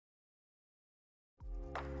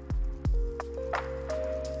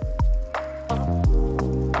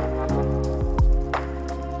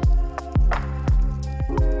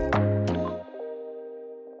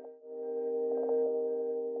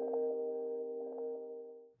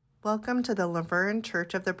Welcome to the Laverne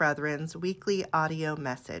Church of the Brethren's weekly audio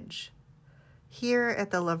message. Here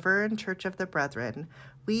at the Laverne Church of the Brethren,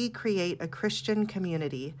 we create a Christian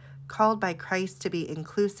community called by Christ to be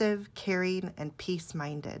inclusive, caring, and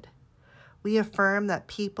peace-minded. We affirm that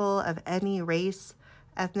people of any race,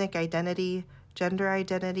 ethnic identity, gender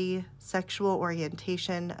identity, sexual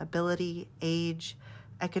orientation, ability, age,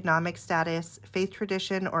 economic status, faith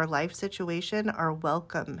tradition, or life situation are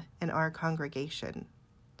welcome in our congregation.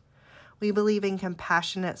 We believe in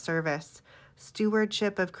compassionate service,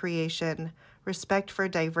 stewardship of creation, respect for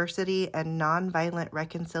diversity, and nonviolent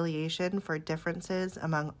reconciliation for differences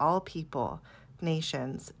among all people,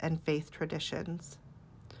 nations, and faith traditions.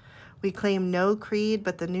 We claim no creed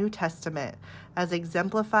but the New Testament as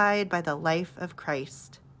exemplified by the life of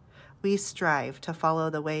Christ. We strive to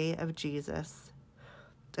follow the way of Jesus.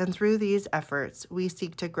 And through these efforts, we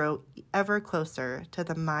seek to grow ever closer to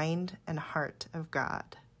the mind and heart of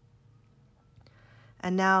God.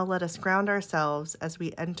 And now let us ground ourselves as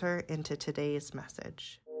we enter into today's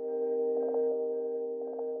message.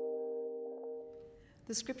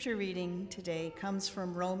 The scripture reading today comes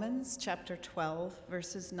from Romans chapter 12,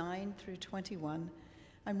 verses 9 through 21.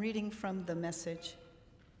 I'm reading from the Message.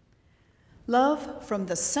 Love from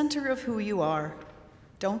the center of who you are.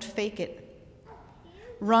 Don't fake it.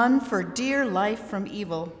 Run for dear life from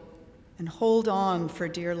evil, and hold on for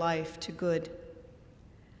dear life to good.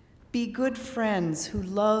 Be good friends who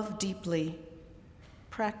love deeply.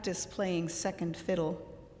 Practice playing second fiddle.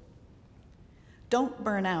 Don't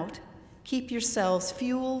burn out. Keep yourselves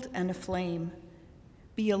fueled and aflame.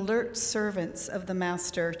 Be alert servants of the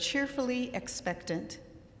Master, cheerfully expectant.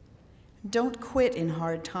 Don't quit in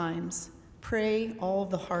hard times. Pray all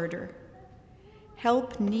the harder.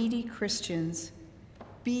 Help needy Christians.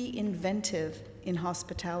 Be inventive in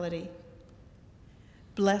hospitality.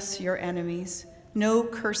 Bless your enemies. No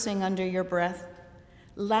cursing under your breath.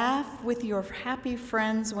 Laugh with your happy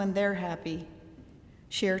friends when they're happy.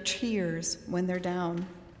 Share cheers when they're down.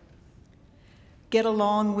 Get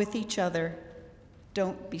along with each other.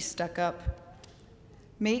 Don't be stuck up.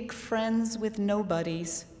 Make friends with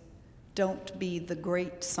nobodies. Don't be the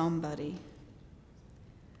great somebody.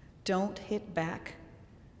 Don't hit back.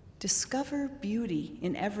 Discover beauty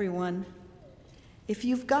in everyone. If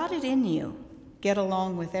you've got it in you, get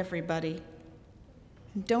along with everybody.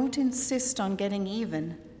 Don't insist on getting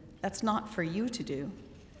even. That's not for you to do.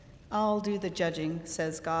 I'll do the judging,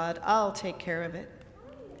 says God. I'll take care of it.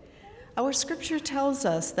 Our scripture tells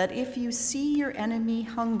us that if you see your enemy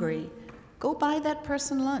hungry, go buy that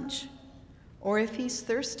person lunch. Or if he's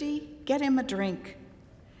thirsty, get him a drink.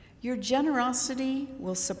 Your generosity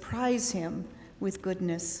will surprise him with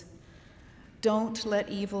goodness. Don't let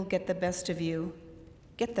evil get the best of you.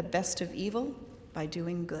 Get the best of evil by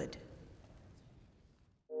doing good.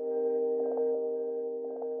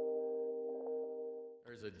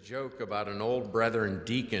 There's a joke about an old brethren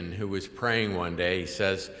deacon who was praying one day. He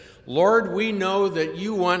says, Lord, we know that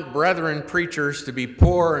you want brethren preachers to be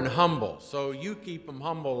poor and humble, so you keep them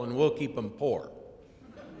humble and we'll keep them poor.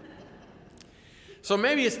 So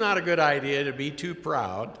maybe it's not a good idea to be too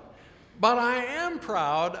proud, but I am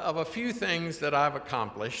proud of a few things that I've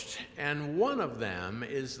accomplished, and one of them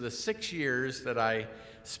is the 6 years that I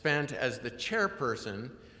spent as the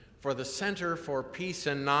chairperson for the Center for Peace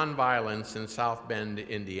and Nonviolence in South Bend,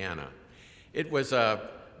 Indiana. It was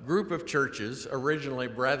a group of churches, originally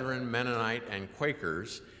Brethren, Mennonite, and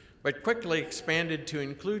Quakers, but quickly expanded to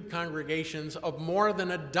include congregations of more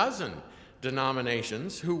than a dozen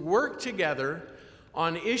denominations who worked together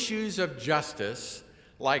on issues of justice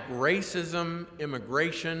like racism,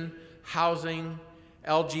 immigration, housing,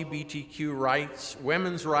 LGBTQ rights,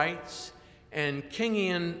 women's rights, and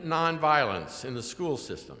Kingian nonviolence in the school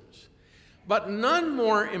systems. But none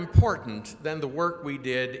more important than the work we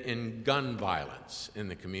did in gun violence in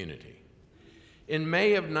the community. In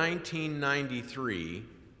May of 1993,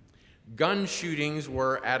 gun shootings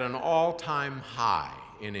were at an all-time high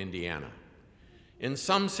in Indiana. In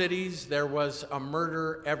some cities, there was a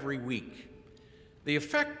murder every week. The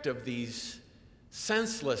effect of these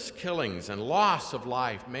senseless killings and loss of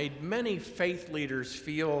life made many faith leaders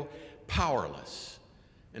feel powerless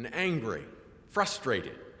and angry,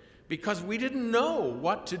 frustrated, because we didn't know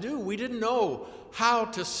what to do. We didn't know how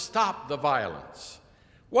to stop the violence.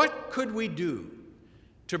 What could we do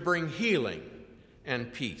to bring healing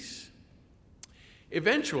and peace?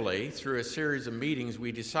 Eventually, through a series of meetings,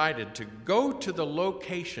 we decided to go to the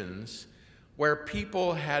locations where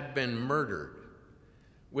people had been murdered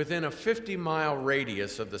within a 50-mile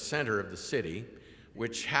radius of the center of the city,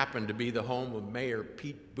 which happened to be the home of Mayor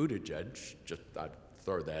Pete Buttigieg, just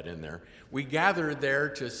throw that in there. We gathered there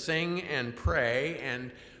to sing and pray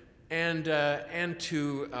and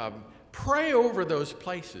to pray over those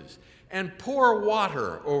places and pour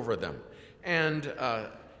water over them and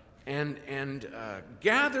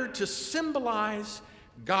gather to symbolize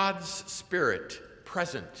God's Spirit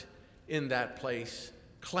present in that place,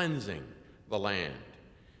 cleansing the land.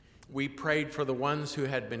 We prayed for the ones who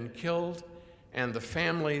had been killed and the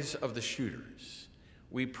families of the shooters.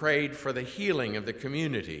 We prayed for the healing of the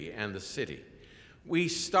community and the city. We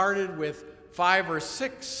started with 5 or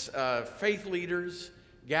 6 faith leaders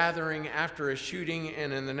gathering after a shooting,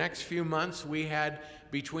 and in the next few months we had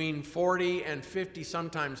between 40 and 50,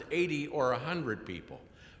 sometimes 80 or 100 people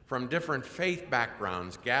from different faith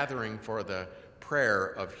backgrounds gathering for the prayer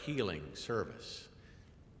of healing service.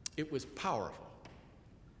 It was powerful.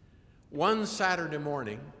 One Saturday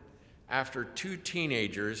morning, after 2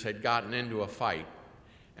 teenagers had gotten into a fight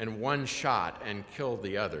and one shot and killed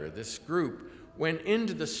the other, this group went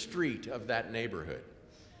into the street of that neighborhood.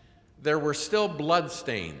 There were still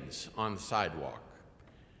bloodstains on the sidewalk.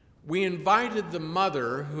 We invited the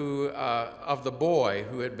mother of the boy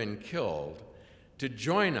who had been killed to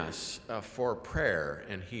join us for prayer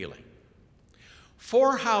and healing.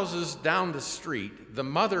 4 houses down the street, the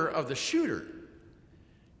mother of the shooter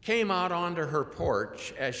came out onto her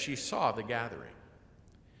porch as she saw the gathering.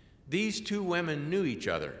 These 2 women knew each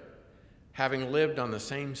other, having lived on the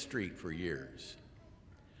same street for years.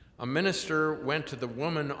 A minister went to the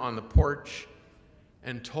woman on the porch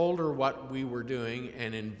and told her what we were doing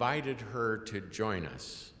and invited her to join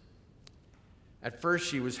us. At first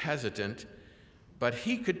she was hesitant, but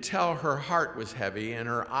he could tell her heart was heavy and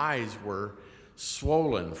her eyes were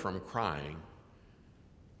swollen from crying.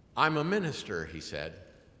 "I'm a minister," he said.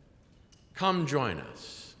 "Come join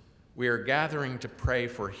us. We are gathering to pray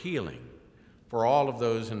for healing for all of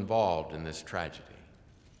those involved in this tragedy."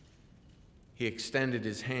 He extended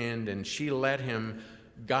his hand and she let him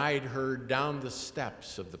guide her down the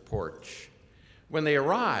steps of the porch. When they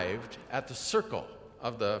arrived at the circle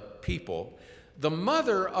of the people, the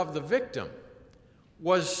mother of the victim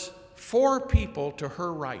was 4 people to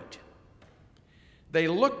her right. They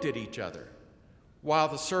looked at each other while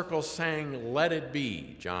the circle sang "Let It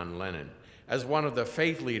Be," John Lennon, as one of the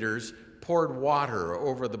faith leaders poured water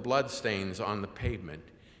over the bloodstains on the pavement.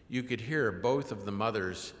 You could hear both of the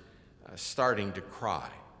mothers starting to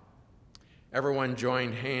cry. Everyone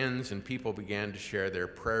joined hands and people began to share their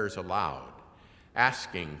prayers aloud,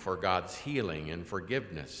 asking for God's healing and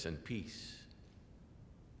forgiveness and peace.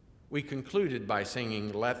 We concluded by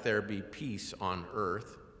singing "Let There Be Peace on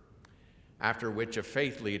Earth," after which a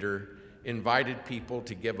faith leader invited people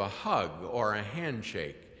to give a hug or a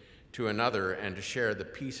handshake to another and to share the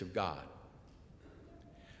peace of God.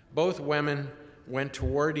 Both women went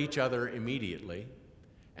toward each other immediately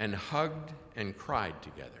and hugged and cried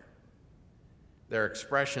together. Their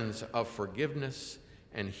expressions of forgiveness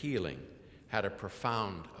and healing had a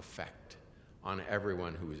profound effect on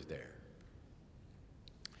everyone who was there.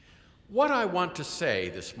 What I want to say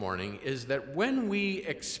this morning is that when we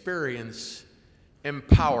experience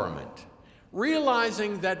empowerment,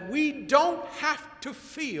 realizing that we don't have to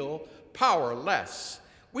feel powerless,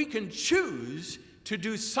 we can choose to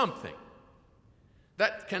do something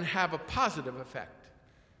that can have a positive effect.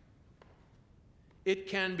 It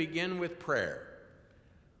can begin with prayer,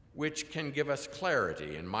 which can give us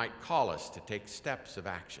clarity and might call us to take steps of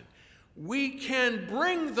action. We can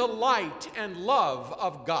bring the light and love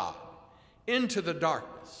of God into the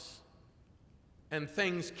darkness, and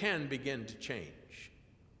things can begin to change.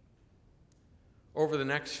 Over the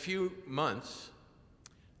next few months,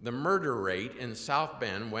 the murder rate in South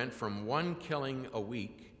Bend went from 1 killing a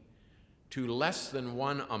week to less than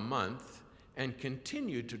 1 a month and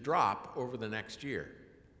continued to drop over the next year.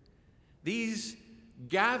 These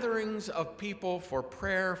gatherings of people for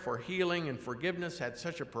prayer, for healing, and forgiveness had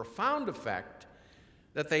such a profound effect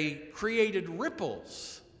that they created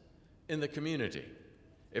ripples in the community.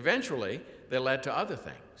 Eventually, they led to other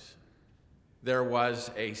things. There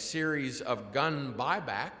was a series of gun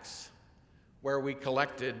buybacks where we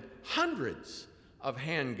collected hundreds of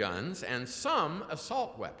handguns and some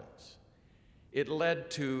assault weapons. It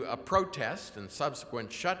led to a protest and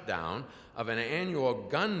subsequent shutdown of an annual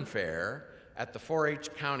gun fair at the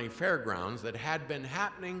 4-H County Fairgrounds that had been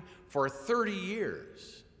happening for 30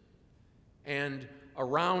 years, and a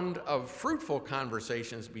round of fruitful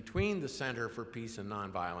conversations between the Center for Peace and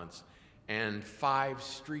Nonviolence and 5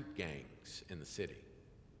 street gangs in the city.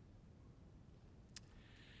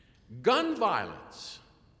 Gun violence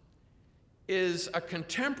is a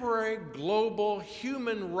contemporary global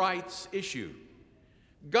human rights issue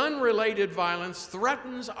Gun-related violence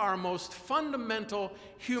threatens our most fundamental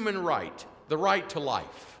human right, the right to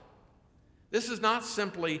life. This is not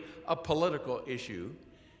simply a political issue.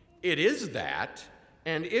 It is that,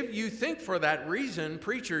 and if you think for that reason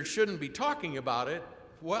preachers shouldn't be talking about it,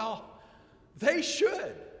 well, they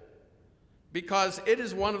should, because it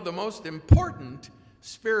is one of the most important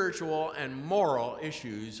spiritual and moral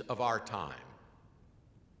issues of our time.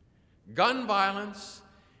 Gun violence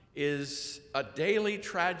is a daily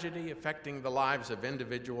tragedy affecting the lives of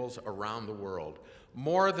individuals around the world.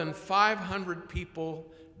 More than 500 people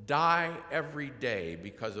die every day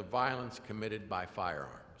because of violence committed by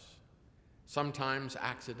firearms. Sometimes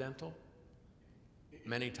accidental,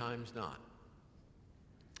 many times not.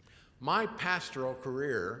 My pastoral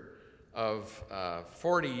career of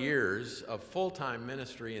 40 years of full-time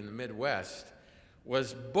ministry in the Midwest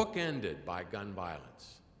was bookended by gun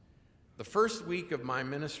violence. The first week of my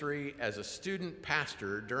ministry as a student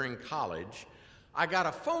pastor during college, I got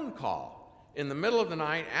a phone call in the middle of the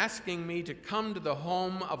night asking me to come to the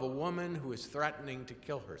home of a woman who was threatening to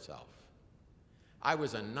kill herself. I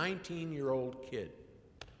was a 19-year-old kid.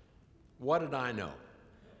 What did I know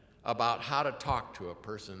about how to talk to a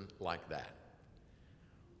person like that?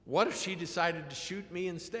 What if she decided to shoot me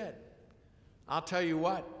instead? I'll tell you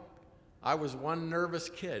what, I was one nervous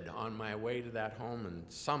kid on my way to that home, and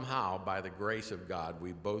somehow, by the grace of God,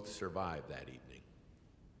 we both survived that evening.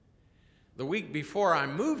 The week before I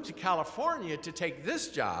moved to California to take this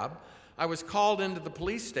job, I was called into the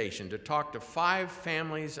police station to talk to 5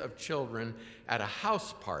 families of children at a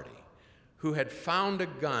house party who had found a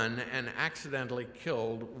gun and accidentally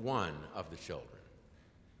killed one of the children.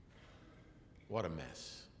 What a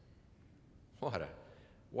mess.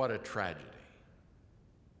 What a tragedy.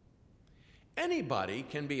 Anybody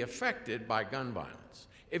can be affected by gun violence.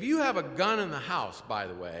 If you have a gun in the house, by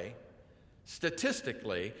the way,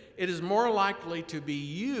 statistically, it is more likely to be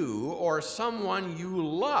you or someone you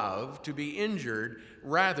love to be injured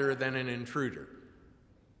rather than an intruder.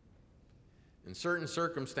 In certain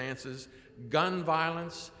circumstances, gun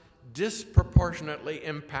violence disproportionately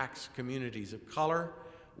impacts communities of color,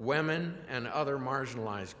 women, and other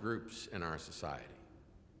marginalized groups in our society.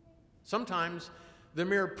 Sometimes the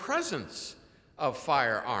mere presence of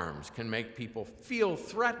firearms can make people feel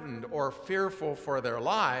threatened or fearful for their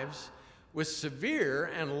lives, with severe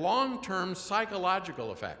and long-term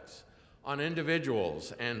psychological effects on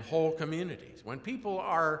individuals and whole communities. When people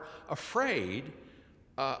are afraid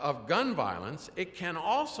of gun violence, it can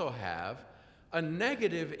also have a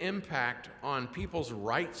negative impact on people's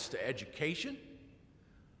rights to education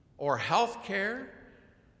or health care,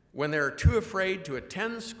 when they're too afraid to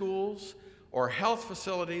attend schools or health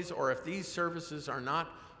facilities, or if these services are not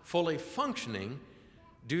fully functioning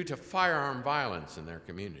due to firearm violence in their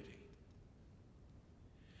community.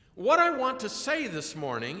 What I want to say this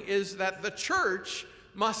morning is that the church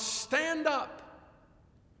must stand up.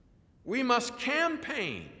 We must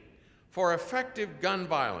campaign for effective gun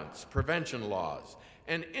violence prevention laws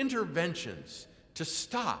and interventions to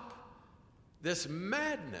stop this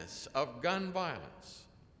madness of gun violence.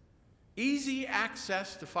 Easy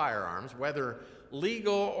access to firearms, whether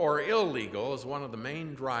legal or illegal, is one of the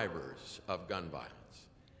main drivers of gun violence.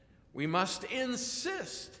 We must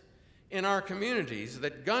insist in our communities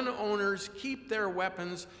that gun owners keep their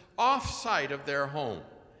weapons off-site of their home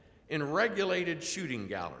in regulated shooting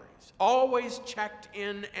galleries, always checked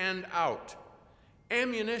in and out.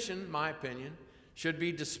 Ammunition, in my opinion, should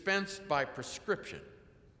be dispensed by prescription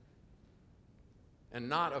and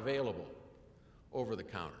not available over the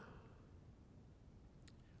counter.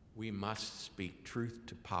 We must speak truth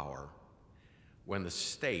to power when the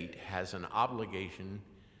state has an obligation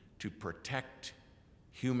to protect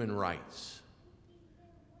human rights,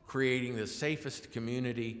 creating the safest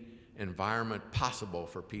community environment possible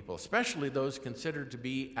for people, especially those considered to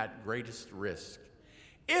be at greatest risk.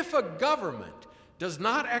 If a government does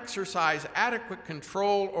not exercise adequate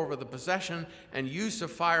control over the possession and use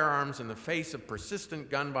of firearms in the face of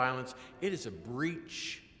persistent gun violence, it is a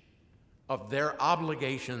breach of their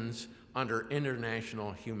obligations under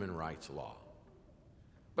international human rights law.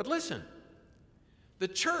 But listen, the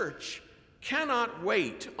church cannot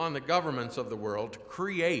wait on the governments of the world to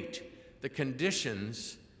create the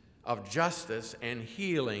conditions of justice and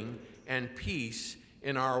healing and peace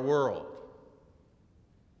in our world.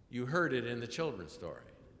 You heard it in the children's story.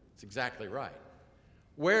 It's exactly right.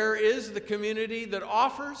 Where is the community that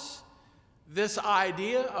offers this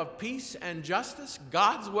idea of peace and justice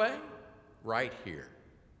God's way? Right here.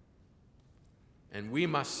 And we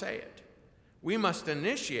must say it. We must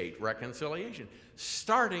initiate reconciliation,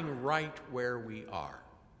 starting right where we are.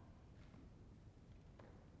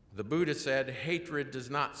 The Buddha said, hatred does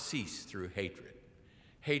not cease through hatred.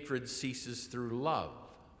 Hatred ceases through love.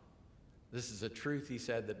 This is a truth, he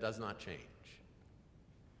said, that does not change.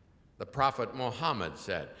 The Prophet Muhammad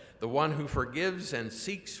said, the one who forgives and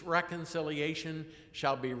seeks reconciliation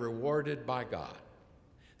shall be rewarded by God.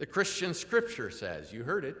 The Christian scripture says, you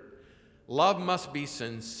heard it, love must be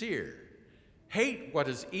sincere. Hate what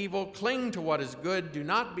is evil, cling to what is good, do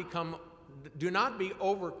not be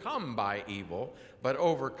overcome by evil, but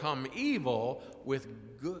overcome evil with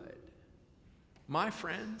good. My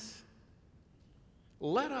friends,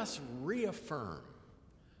 let us reaffirm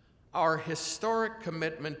our historic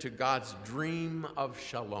commitment to God's dream of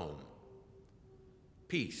shalom,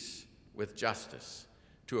 peace with justice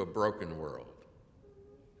to a broken world.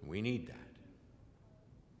 We need that.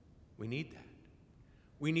 We need that.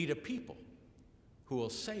 We need a people who will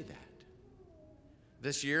say that.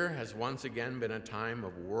 This year has once again been a time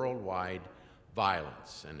of worldwide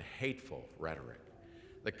violence and hateful rhetoric.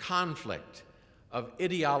 The conflict of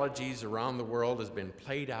ideologies around the world has been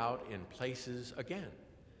played out in places again,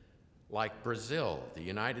 like Brazil, the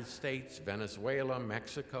United States, Venezuela,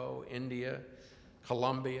 Mexico, India,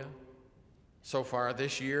 Colombia. So far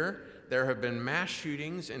this year, there have been mass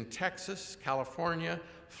shootings in Texas, California,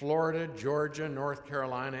 Florida, Georgia, North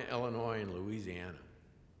Carolina, Illinois, and Louisiana.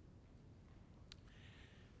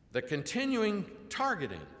 The continuing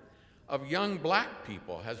targeting of young black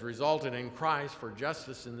people has resulted in cries for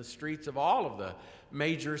justice in the streets of all of the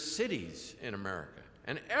major cities in America.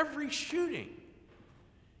 And every shooting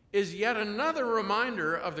is yet another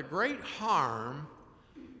reminder of the great harm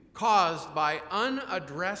caused by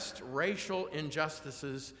unaddressed racial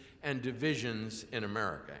injustices and divisions in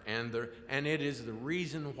America. And it is the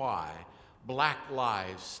reason why black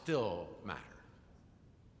lives still matter.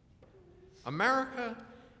 America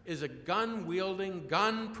is a gun-wielding,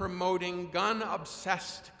 gun-promoting,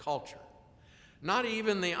 gun-obsessed culture. Not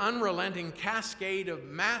even the unrelenting cascade of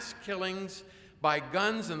mass killings by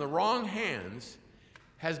guns in the wrong hands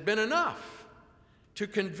has been enough to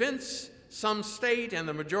convince some state and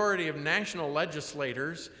the majority of national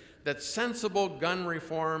legislators that sensible gun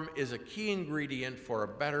reform is a key ingredient for a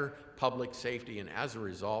better public safety, and as a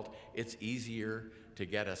result, it's easier to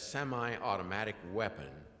get a semi-automatic weapon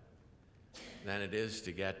than it is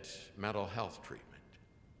to get mental health treatment.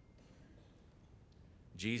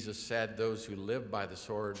 Jesus said, those who live by the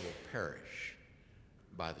sword will perish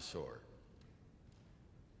by the sword.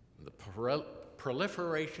 The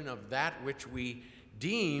proliferation of that which we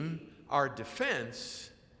deem our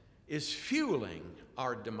defense is fueling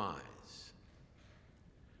our demise.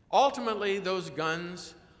 Ultimately, those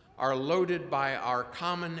guns are loaded by our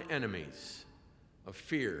common enemies of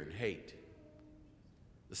fear and hate.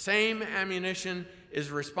 The same ammunition is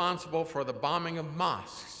responsible for the bombing of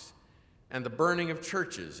mosques and the burning of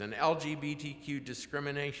churches and LGBTQ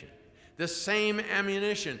discrimination. This same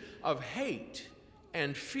ammunition of hate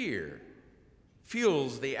and fear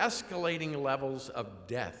fuels the escalating levels of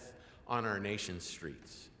death on our nation's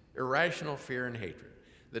streets. Irrational fear and hatred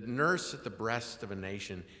that nurse at the breast of a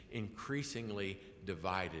nation increasingly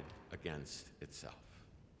divided against itself.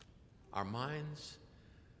 Our minds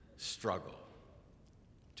struggle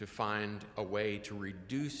to find a way to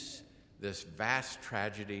reduce this vast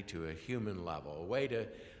tragedy to a human level, a way to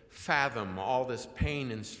fathom all this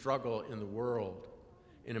pain and struggle in the world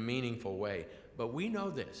in a meaningful way. But we know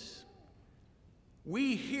this.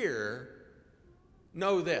 We here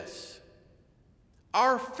know this.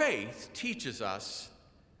 Our faith teaches us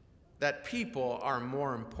that people are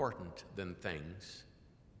more important than things.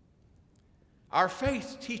 Our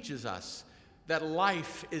faith teaches us that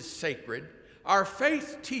life is sacred. Our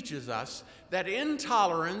faith teaches us that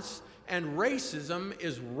intolerance and racism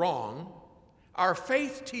is wrong. Our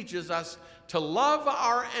faith teaches us to love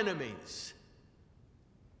our enemies,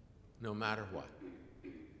 no matter what.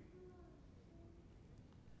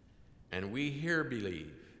 And we here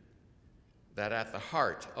believe that at the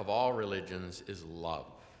heart of all religions is love.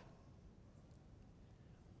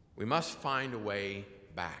 We must find a way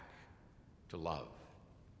back to love.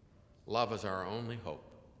 Love is our only hope.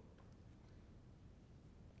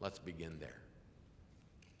 Let's begin there.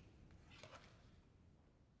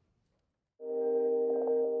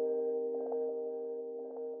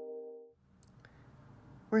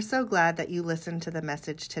 We're so glad that you listened to the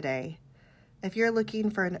message today. If you're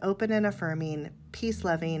looking for an open and affirming,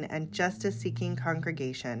 peace-loving, and justice-seeking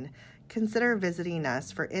congregation, consider visiting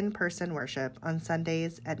us for in-person worship on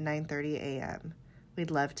Sundays at 9:30 a.m.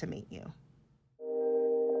 We'd love to meet you.